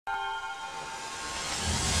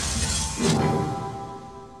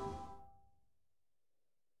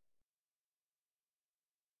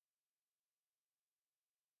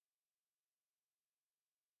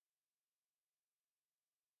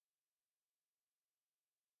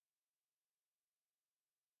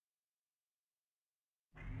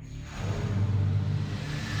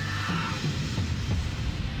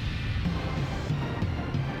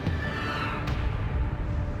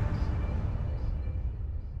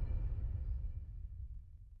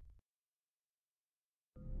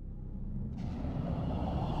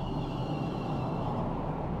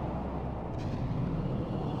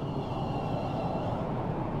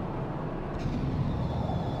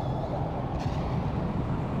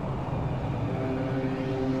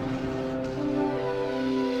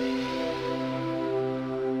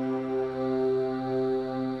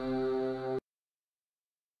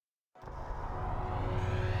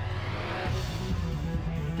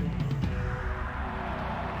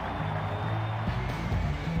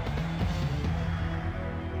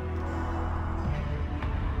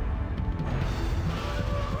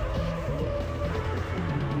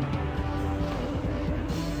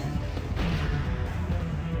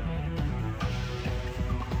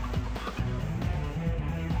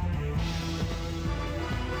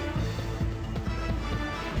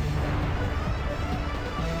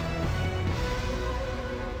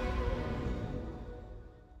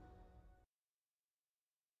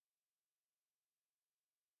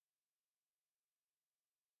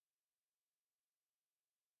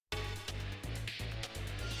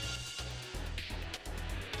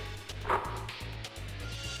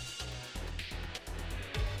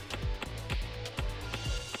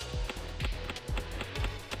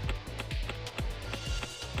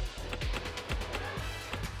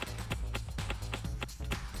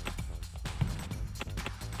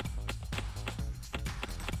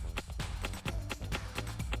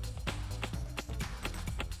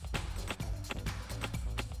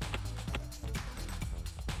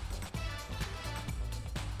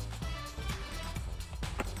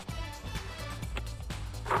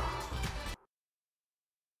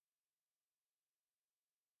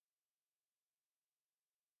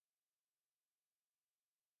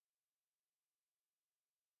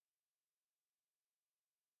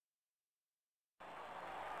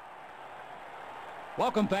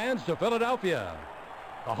Welcome, fans, to Philadelphia,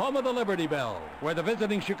 the home of the Liberty Bell, where the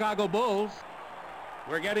visiting Chicago Bulls,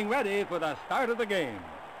 we're getting ready for the start of the game.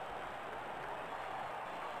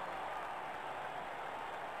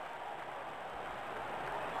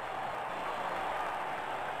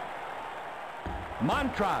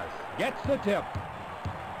 Montross gets the tip.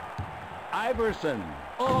 Iverson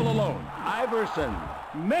all alone. Iverson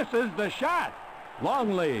misses the shot.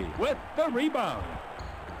 Longley with the rebound.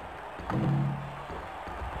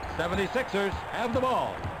 76ers have the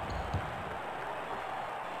ball.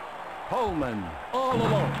 Coleman all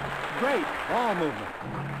alone. Great ball movement.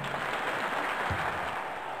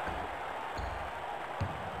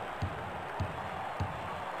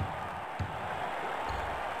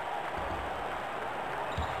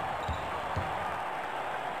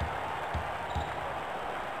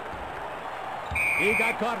 He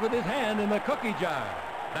got caught with his hand in the cookie jar.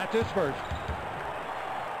 That's his first.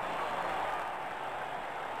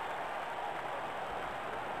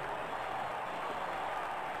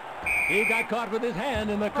 He got caught with his hand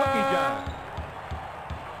in the cookie jar.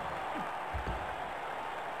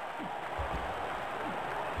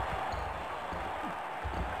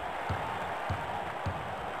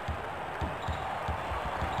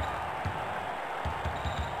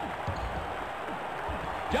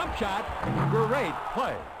 Jump shot. Great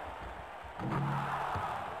play.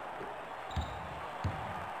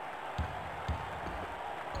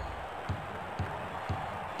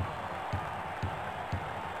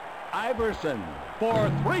 Iverson for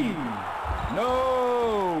three.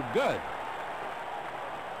 No good.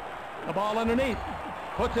 The ball underneath.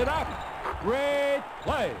 Puts it up. Great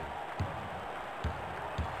play.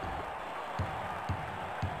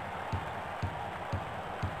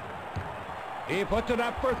 He puts it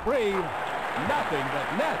up for three. Nothing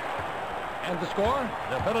but net. And the score,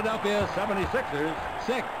 the Philadelphia 76ers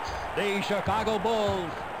 6, the Chicago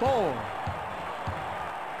Bulls 4.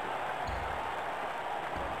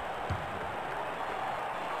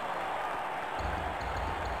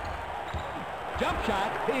 Jump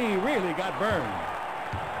shot, he really got burned.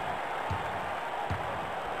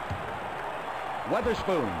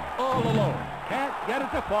 Weatherspoon all alone. Can't get it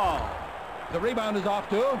to fall. The rebound is off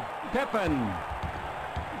to Pippen.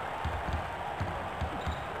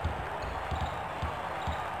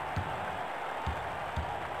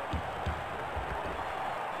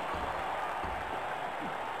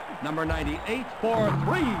 Number 98 for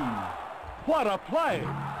 3. What a play!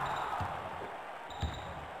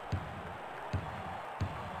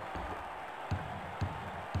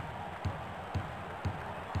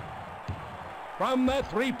 From the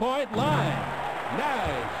three-point line.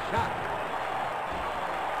 Nice shot.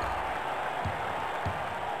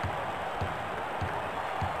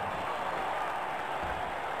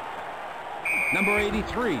 Number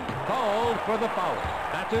 83 called for the foul.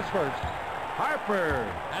 That's his first.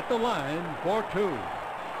 Harper at the line for 2.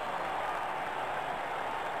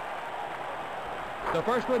 The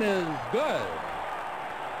first one is good.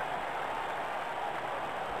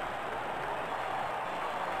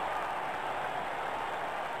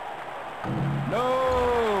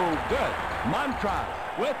 No good.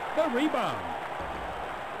 Montross with the rebound.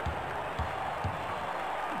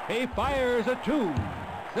 He fires a 2.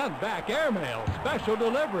 Sent back airmail, special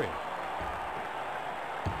delivery.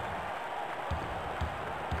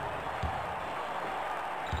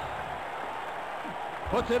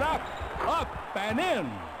 Puts it up and in.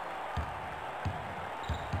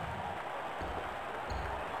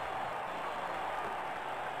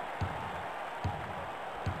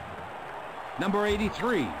 Number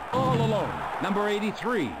 83, all alone. Number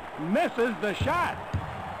 83 misses the shot.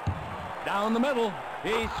 Down the middle,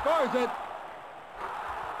 he scores it.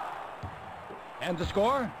 And the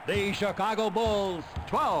score, the Chicago Bulls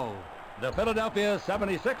 12, the Philadelphia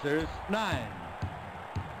 76ers 9.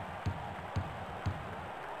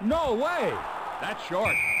 No way! That's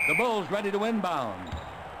short. The Bulls ready to inbound.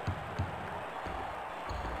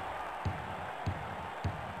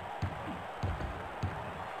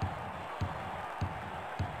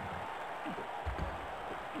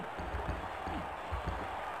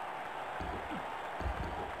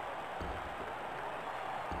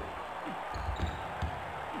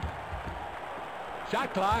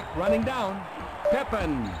 Shot clock running down.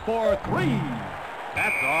 Pippen for 3.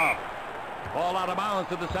 That's off. Ball out of bounds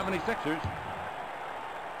to the 76ers.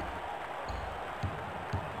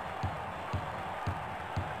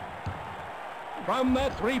 From the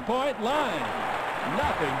three-point line.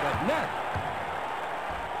 Nothing but net.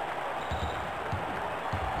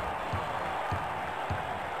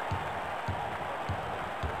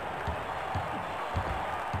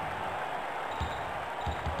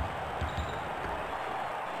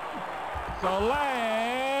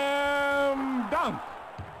 Slam dunk.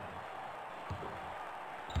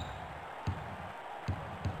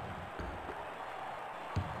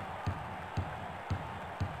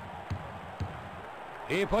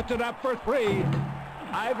 He puts it up for 3.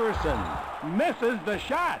 Iverson misses the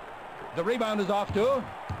shot. The rebound is off to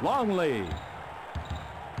Longley.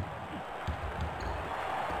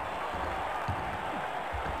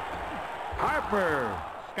 Harper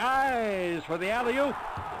skies for the alley-oop.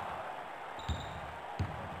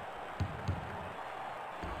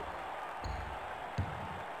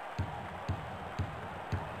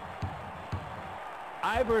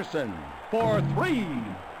 Iverson for 3.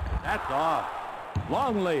 That's off.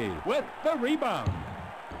 Longley with the rebound.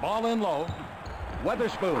 Ball in low.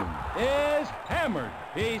 Weatherspoon is hammered.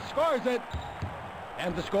 He scores it.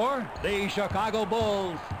 And the score, the Chicago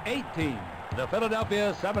Bulls 18. The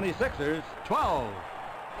Philadelphia 76ers 12.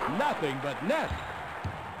 Nothing but net.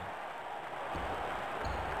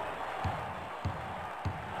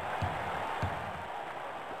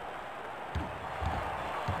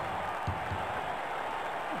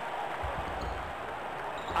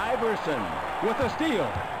 Iverson with a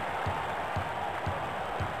steal.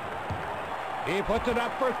 He puts it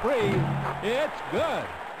up for 3. It's good.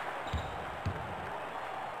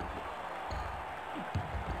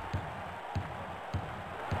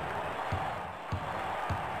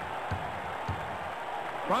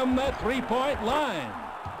 From the three-point line.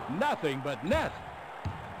 Nothing but net.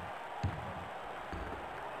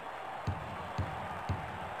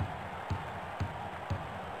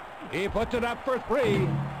 He puts it up for 3.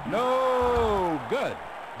 No good.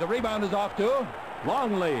 The rebound is off to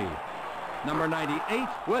Longley. Number 98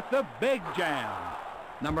 with the big jam.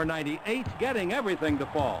 Number 98 getting everything to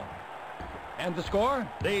fall. And the score,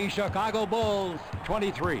 the Chicago Bulls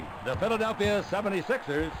 23. The Philadelphia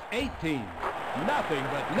 76ers 18. Nothing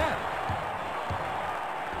but net.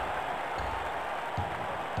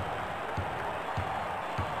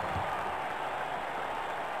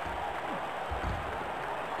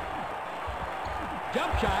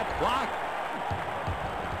 Jump shot blocked.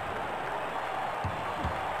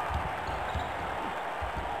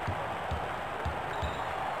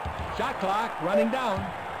 Shot clock running down.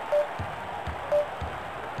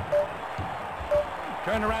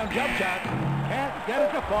 Turnaround jump shot. Can't get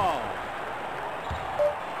it to fall.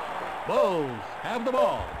 Bulls have the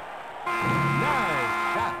ball.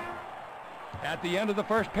 Nice shot. At the end of the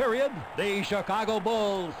first period, the Chicago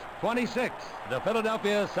Bulls 26, the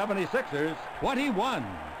Philadelphia 76ers 21.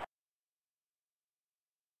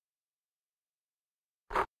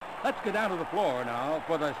 Let's get down to the floor now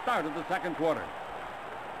for the start of the second quarter.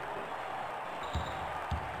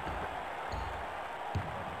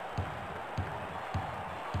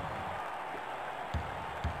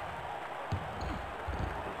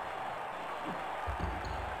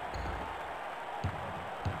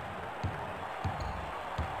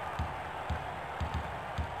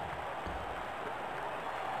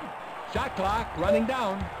 Shot clock running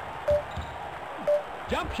down.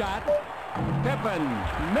 Jump shot. Pippen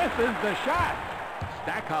misses the shot.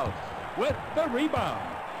 Stackhouse with the rebound.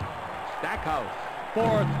 Stackhouse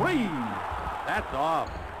for three. That's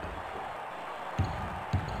off.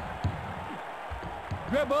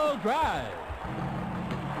 Dribble drive.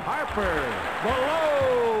 Harper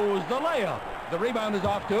blows the layup. The rebound is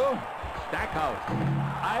off to Stackhouse.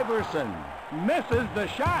 Iverson misses the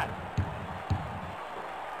shot.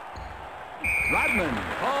 Rodman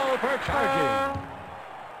called for charging.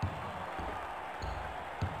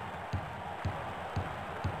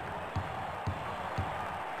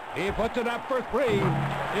 He puts it up for three.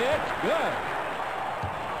 It's good.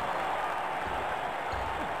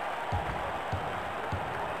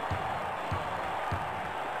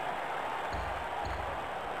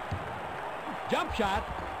 Jump shot,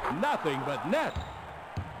 nothing but net.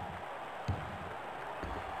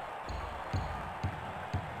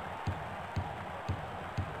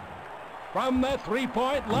 From the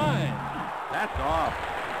three-point line. That's off.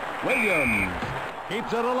 Williams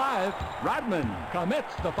keeps it alive. Rodman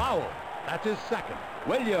commits the foul. That's his second.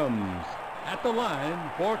 Williams at the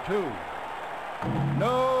line for two.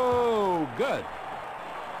 No good.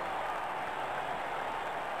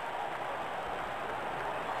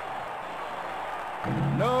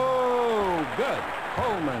 No good.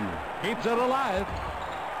 Coleman keeps it alive.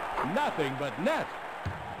 Nothing but net.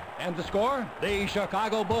 And the score, the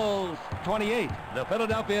Chicago Bulls 28, the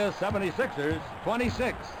Philadelphia 76ers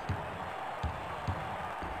 26.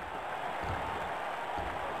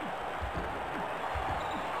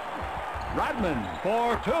 Rodman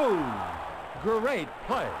for two. Great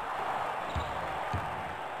play.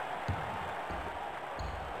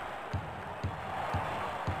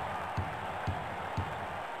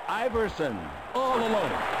 Iverson all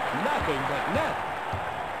alone. Nothing but net.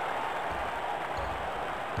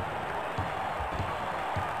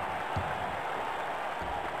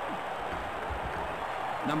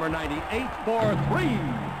 Number 98 for three.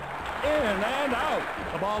 In and out.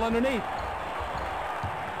 The ball underneath.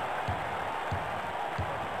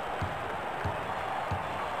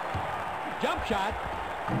 Jump shot.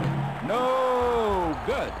 No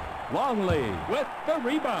good. Longley with the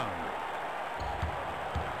rebound.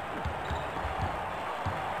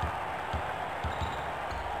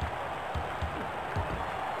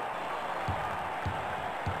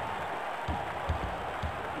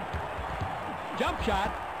 Jump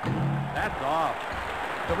shot. That's off.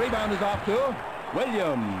 The rebound is off to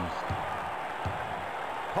Williams.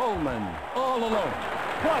 Coleman all alone.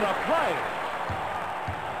 What a play.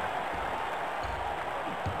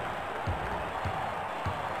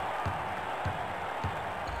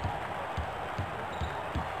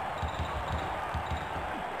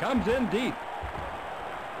 Comes in deep.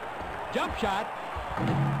 Jump shot.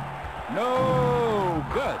 No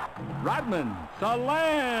good. Rodman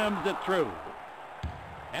slams it through.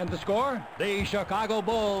 And the score, the Chicago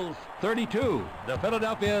Bulls 32, the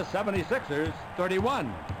Philadelphia 76ers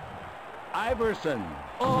 31. Iverson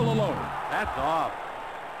all alone. That's off.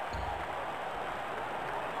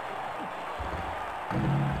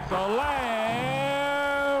 Slam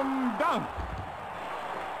dunk.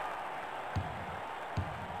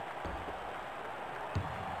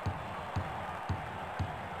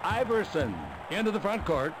 Iverson into the front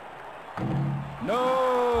court.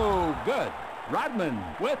 No good. Rodman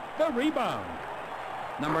with the rebound.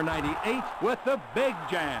 Number 98 with the big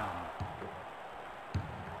jam.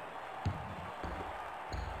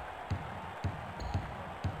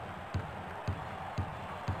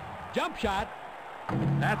 Jump shot.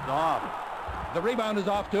 That's off. The rebound is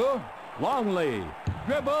off to Longley.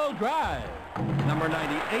 Dribble drive. Number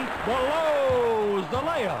 98 blows the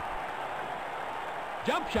layup.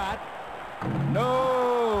 Jump shot.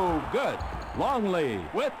 No good. Longley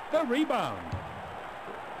with the rebound.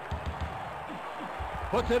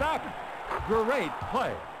 Puts it up. Great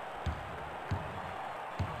play.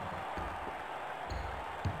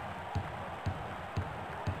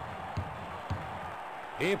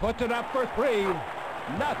 He puts it up for three.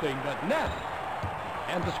 Nothing but net.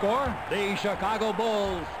 And the score, the Chicago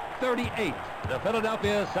Bulls 38, the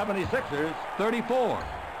Philadelphia 76ers 34.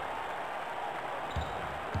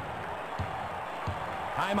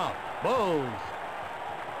 Timeout, Bulls.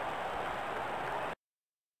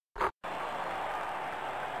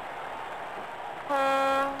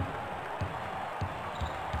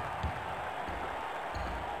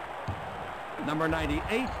 Number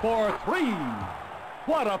 98 for three.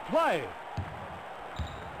 What a play.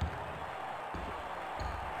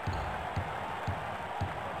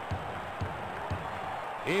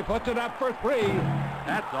 He puts it up for three.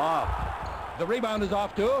 That's off. The rebound is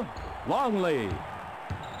off to Longley.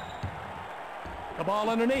 The ball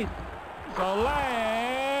underneath. Slam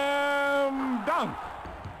dunk.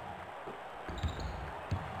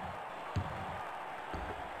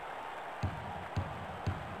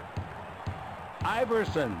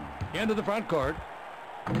 Iverson into the front court.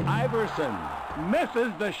 Iverson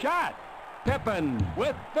misses the shot. Pippen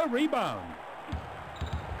with the rebound.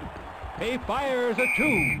 He fires a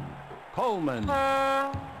two. Coleman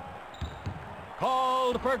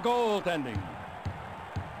called for goaltending.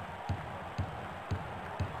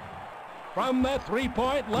 From the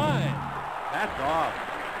three-point line. That's off.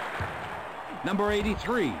 Number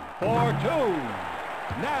 83 for two.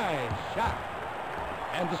 Nice shot.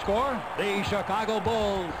 And the score, the Chicago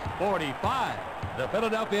Bulls 45, the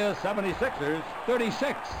Philadelphia 76ers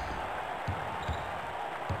 36.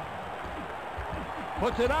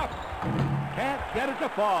 Puts it up. Can't get it to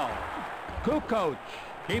fall. Kukoc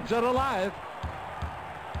keeps it alive.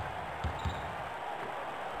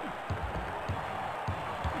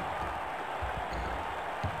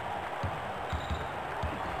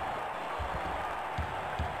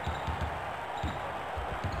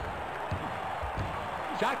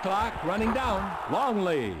 Shot clock running down.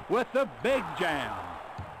 Longley with the big jam.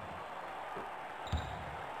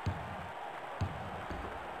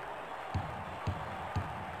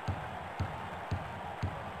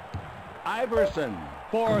 Iverson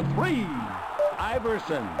for three.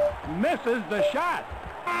 Iverson misses the shot.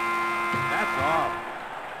 That's off.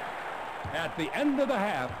 At the end of the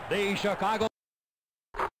half, the Chicago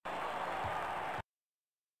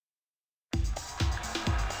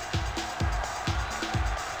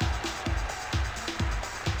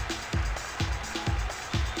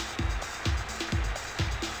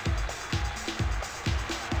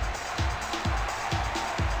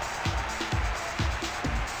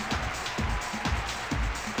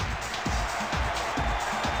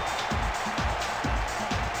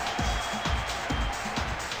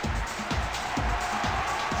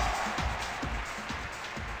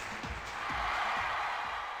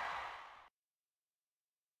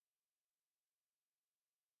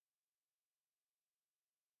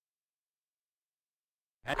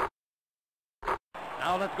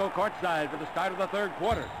Now let's go courtside for the start of the third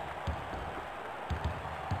quarter.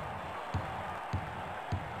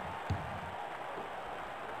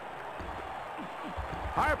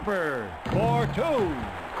 Harper for two.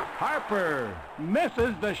 Harper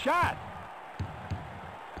misses the shot.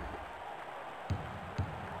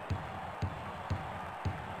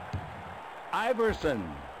 Iverson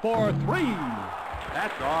for three.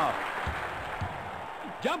 That's off.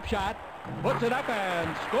 Jump shot. Puts it up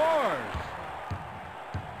and scores.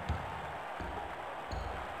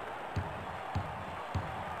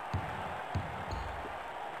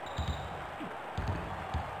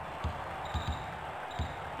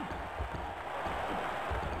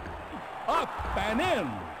 Up and in.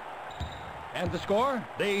 And the score,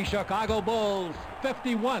 the Chicago Bulls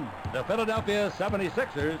 51, the Philadelphia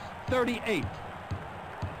 76ers 38.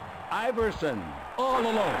 Iverson all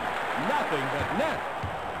alone, nothing but net.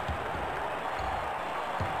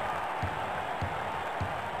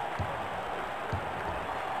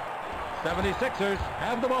 '76ers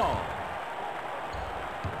have the ball.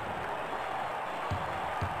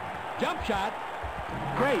 Jump shot.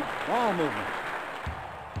 Great ball movement.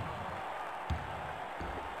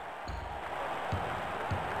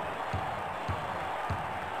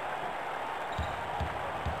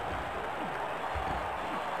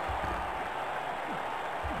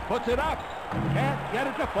 Puts it up. Can't get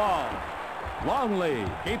it to fall. Longley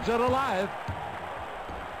keeps it alive.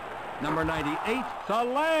 Number 98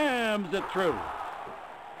 slams it through.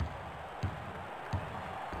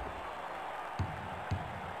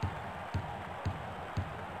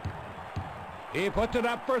 He puts it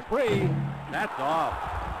up for three. That's off.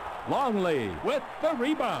 Longley with the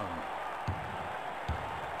rebound.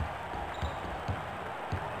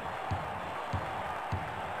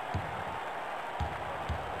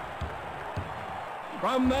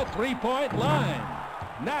 From the three-point line.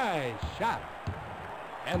 Nice shot.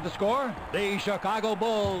 And the score? The Chicago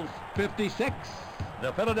Bulls, 56.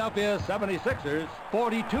 The Philadelphia 76ers,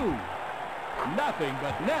 42. Nothing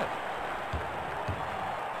but net.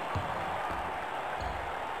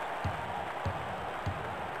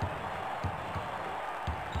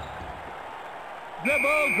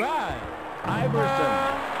 Dribble drive.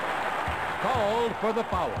 Iverson. Called for the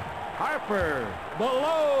foul. Harper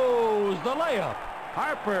blows the layup.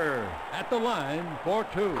 Harper at the line for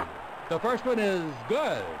two. The first one is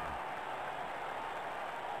good.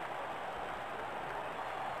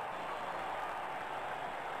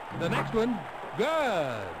 The next one,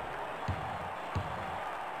 good.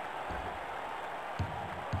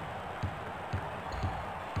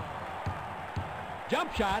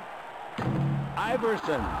 Jump shot.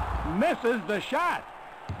 Iverson misses the shot.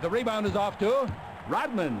 The rebound is off to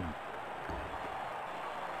Rodman.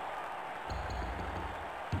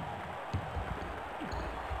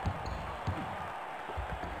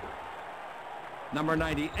 Number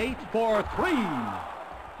 98 for three.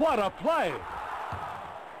 What a play.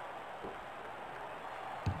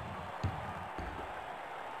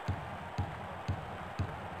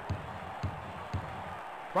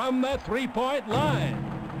 From the three-point line.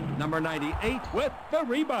 Number 98 with the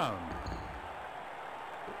rebound.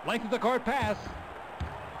 Length of the court pass.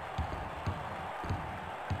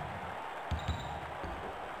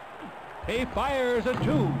 He fires a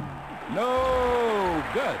two. No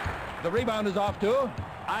good. The rebound is off to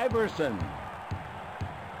Iverson.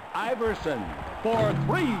 Iverson for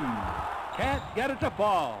three. Can't get it to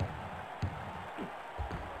fall.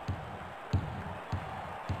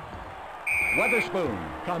 Weatherspoon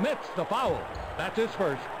commits the foul. That's his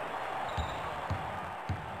first.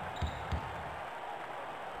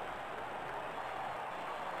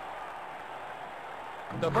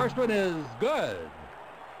 The first one is good.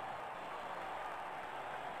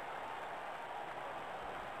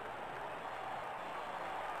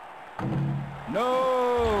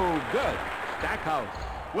 No good. Stackhouse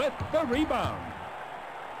with the rebound.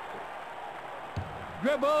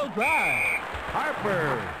 Dribble drive.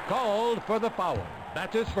 Harper called for the foul.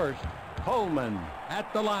 That's his first. Coleman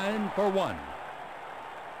at the line for one.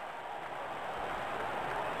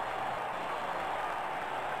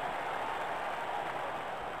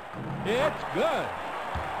 It's good.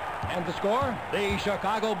 And the score? The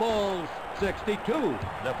Chicago Bulls, 62.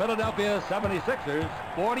 The Philadelphia 76ers,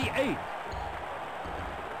 48.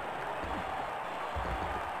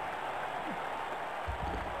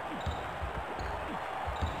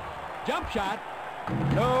 Jump shot.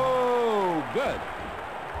 No good.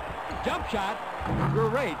 Jump shot.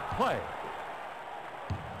 Great play.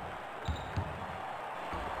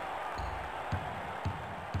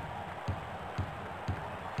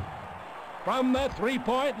 From the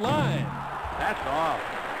three-point line. That's off.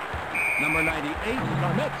 Number 98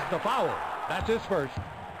 commits the foul. That's his first.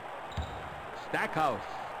 Stackhouse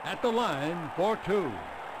at the line for two.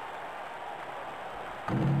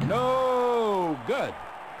 No good.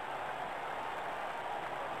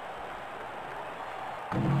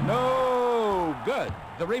 No good.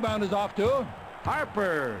 The rebound is off to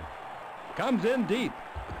Harper. Comes in deep.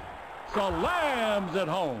 Slams it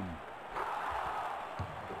home.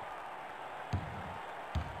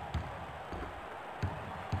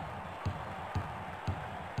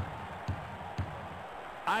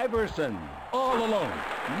 Iverson all alone.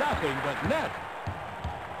 Nothing but net.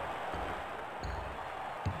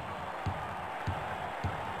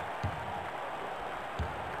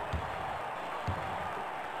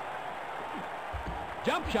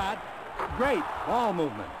 Jump shot. Great ball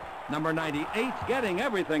movement. Number 98 getting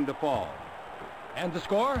everything to fall. And the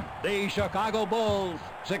score? The Chicago Bulls,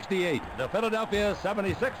 68. The Philadelphia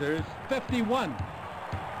 76ers, 51.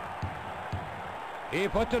 He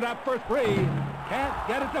puts it up for three. Can't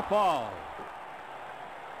get it to fall.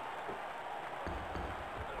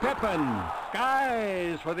 Pippen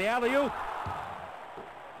skies for the alley-oop.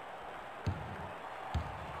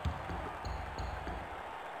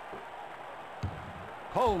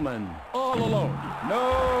 Coleman all alone.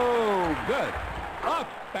 No good. Up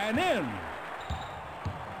and in.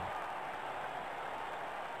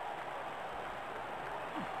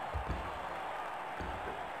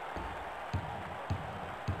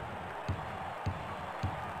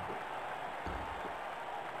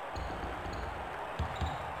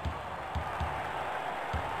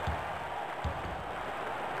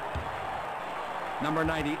 Number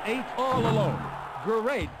 98 all alone.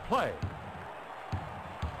 Great play.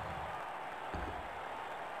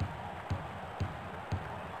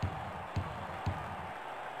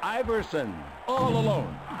 Iverson all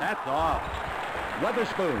alone. That's off.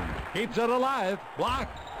 Weatherspoon keeps it alive.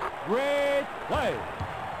 Blocked. Great play.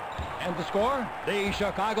 And the score, the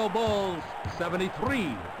Chicago Bulls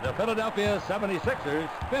 73, the Philadelphia 76ers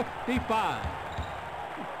 55.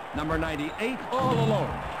 Number 98, all alone.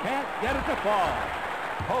 Can't get it to fall.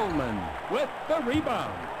 Coleman with the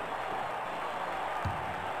rebound.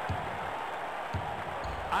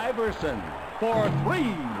 Iverson for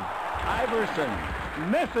three. Iverson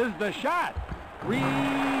misses the shot.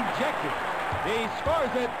 Rejected. He scores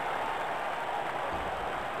it.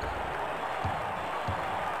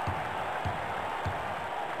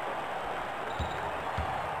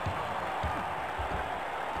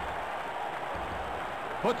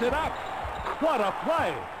 Puts it up. What a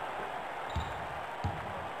play.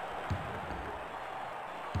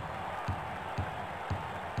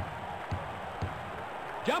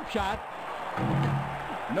 Jump shot.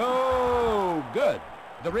 No good.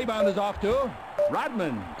 The rebound is off to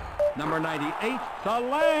Rodman. Number 98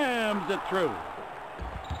 slams it through.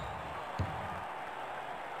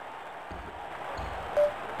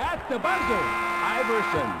 At the buzzer,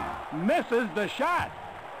 Iverson misses the shot.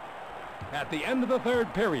 At the end of the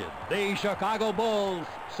third period, the Chicago Bulls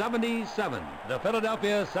 77, the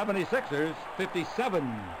Philadelphia 76ers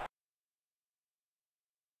 57.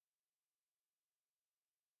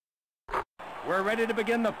 We're ready to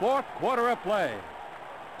begin the fourth quarter of play.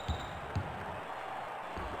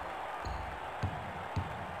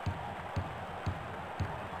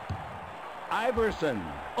 Iverson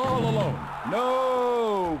all alone.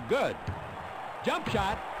 No good. Jump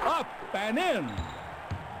shot up and in.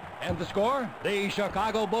 And the score, the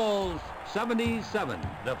Chicago Bulls 77,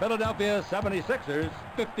 the Philadelphia 76ers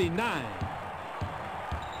 59.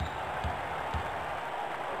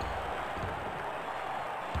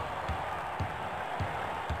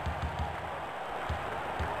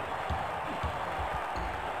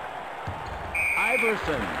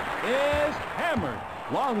 Iverson is hammered.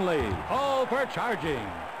 Longley, all for charging.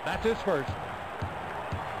 That's his first.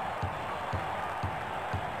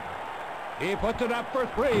 He puts it up for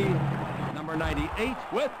three. Number 98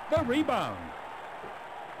 with the rebound.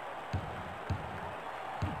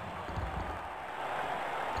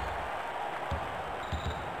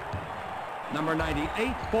 Number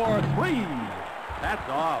 98 for three. That's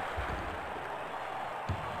off.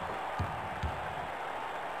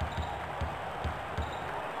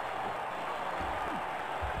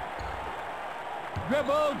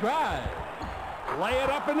 Dribble drive. Lay it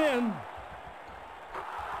up and in.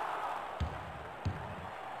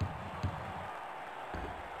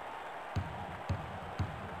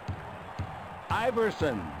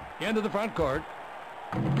 Iverson into the front court.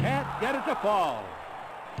 Can't get it to fall.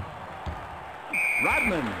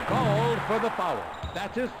 Rodman called for the foul.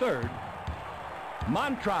 That's his third.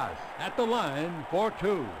 Montross at the line for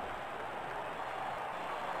two.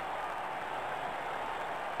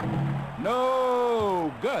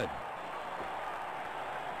 No good.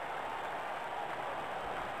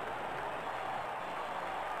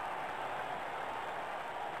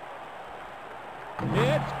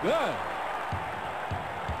 It's good.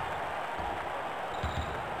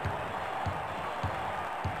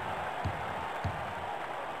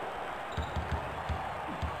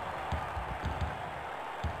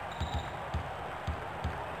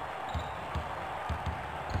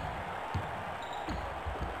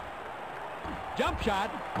 Jump shot.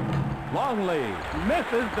 Longley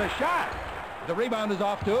misses the shot. The rebound is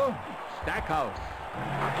off to Stackhouse.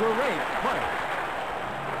 Great play.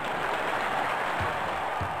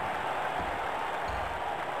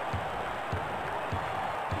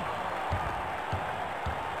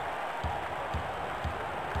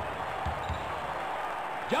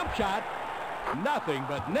 Jump shot. Nothing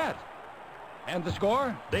but net. And the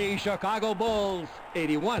score, the Chicago Bulls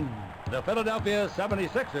 81, the Philadelphia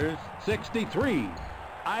 76ers 63.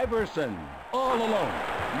 Iverson all alone,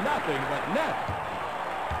 nothing but net.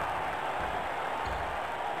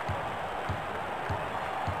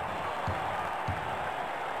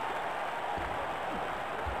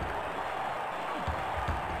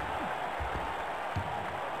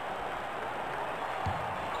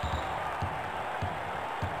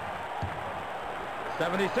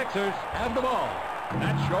 '76ers have the ball.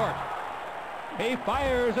 That's short. He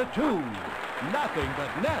fires a two. Nothing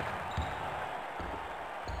but net.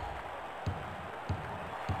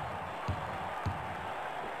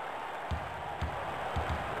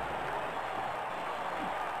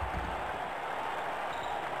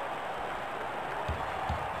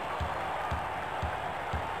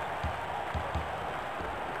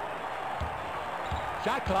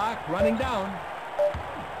 Shot clock running down.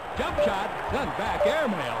 Jump shot, sent back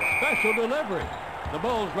airmail, special delivery. The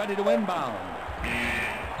Bulls ready to inbound.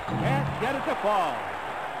 Can't get it to fall.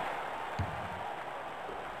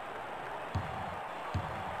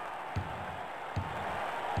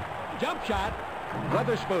 Jump shot.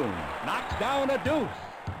 Witherspoon knocks down a deuce.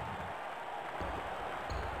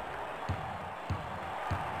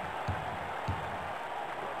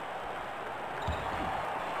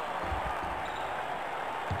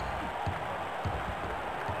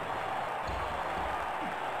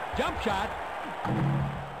 Jump shot.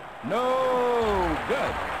 No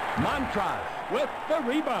good. Montross with the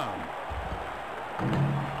rebound.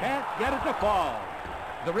 Can't get it to fall.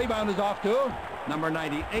 The rebound is off to number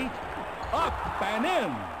 98. Up and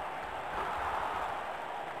in.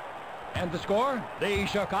 And the score, the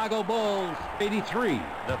Chicago Bulls 83,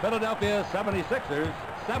 the Philadelphia 76ers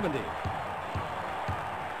 70.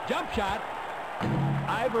 Jump shot.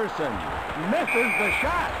 Iverson misses the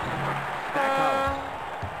shot. Stackhouse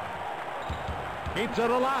keeps it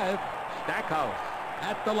alive. Stackhouse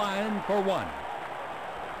at the line for one.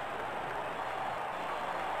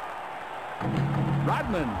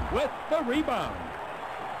 Rodman with the rebound.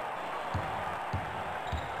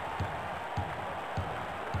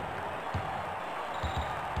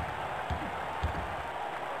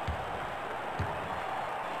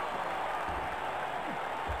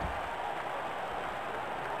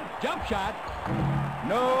 Jump shot.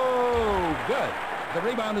 No good. The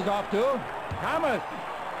rebound is off to Thomas.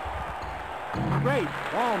 Great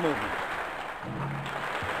ball movement.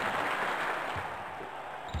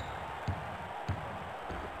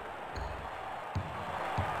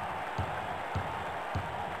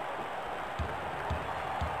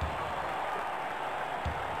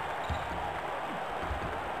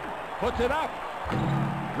 Puts it up.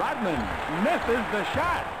 Rodman misses the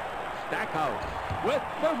shot. Stackhouse with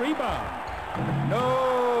the rebound.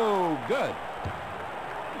 No good.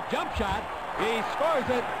 Jump shot. He scores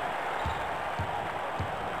it.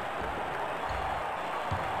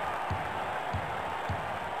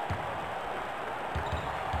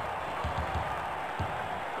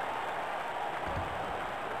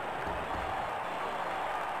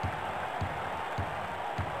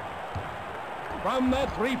 From the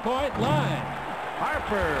three-point line,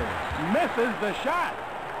 Harper misses the shot.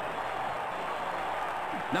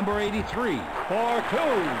 Number 83 for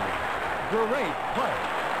two. Great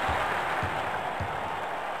play.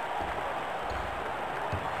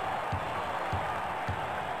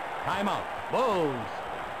 Timeout. Bulls.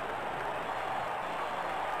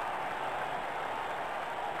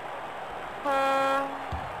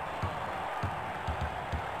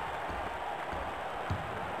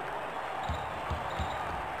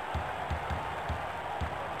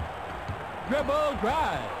 Dribble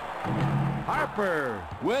drive. Harper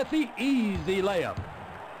with the easy layup.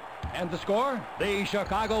 And the score, the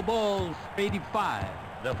Chicago Bulls 85,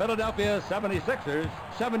 the Philadelphia 76ers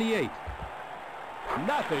 78.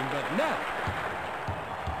 Nothing but net.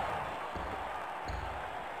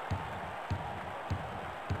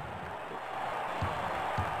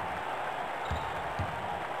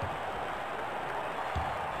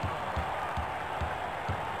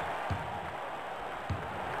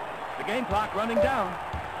 The game clock running down.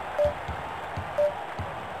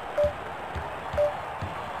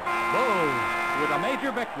 Bulls with a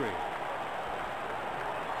major victory.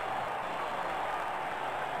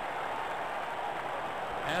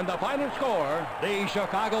 And the final score, the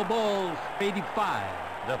Chicago Bulls 85,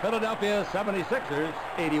 the Philadelphia 76ers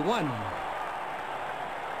 81.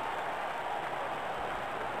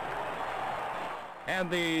 And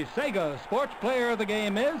the SEGA Sports Player of the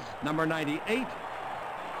Game is number 98.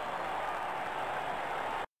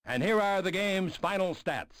 And here are the game's final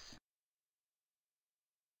stats.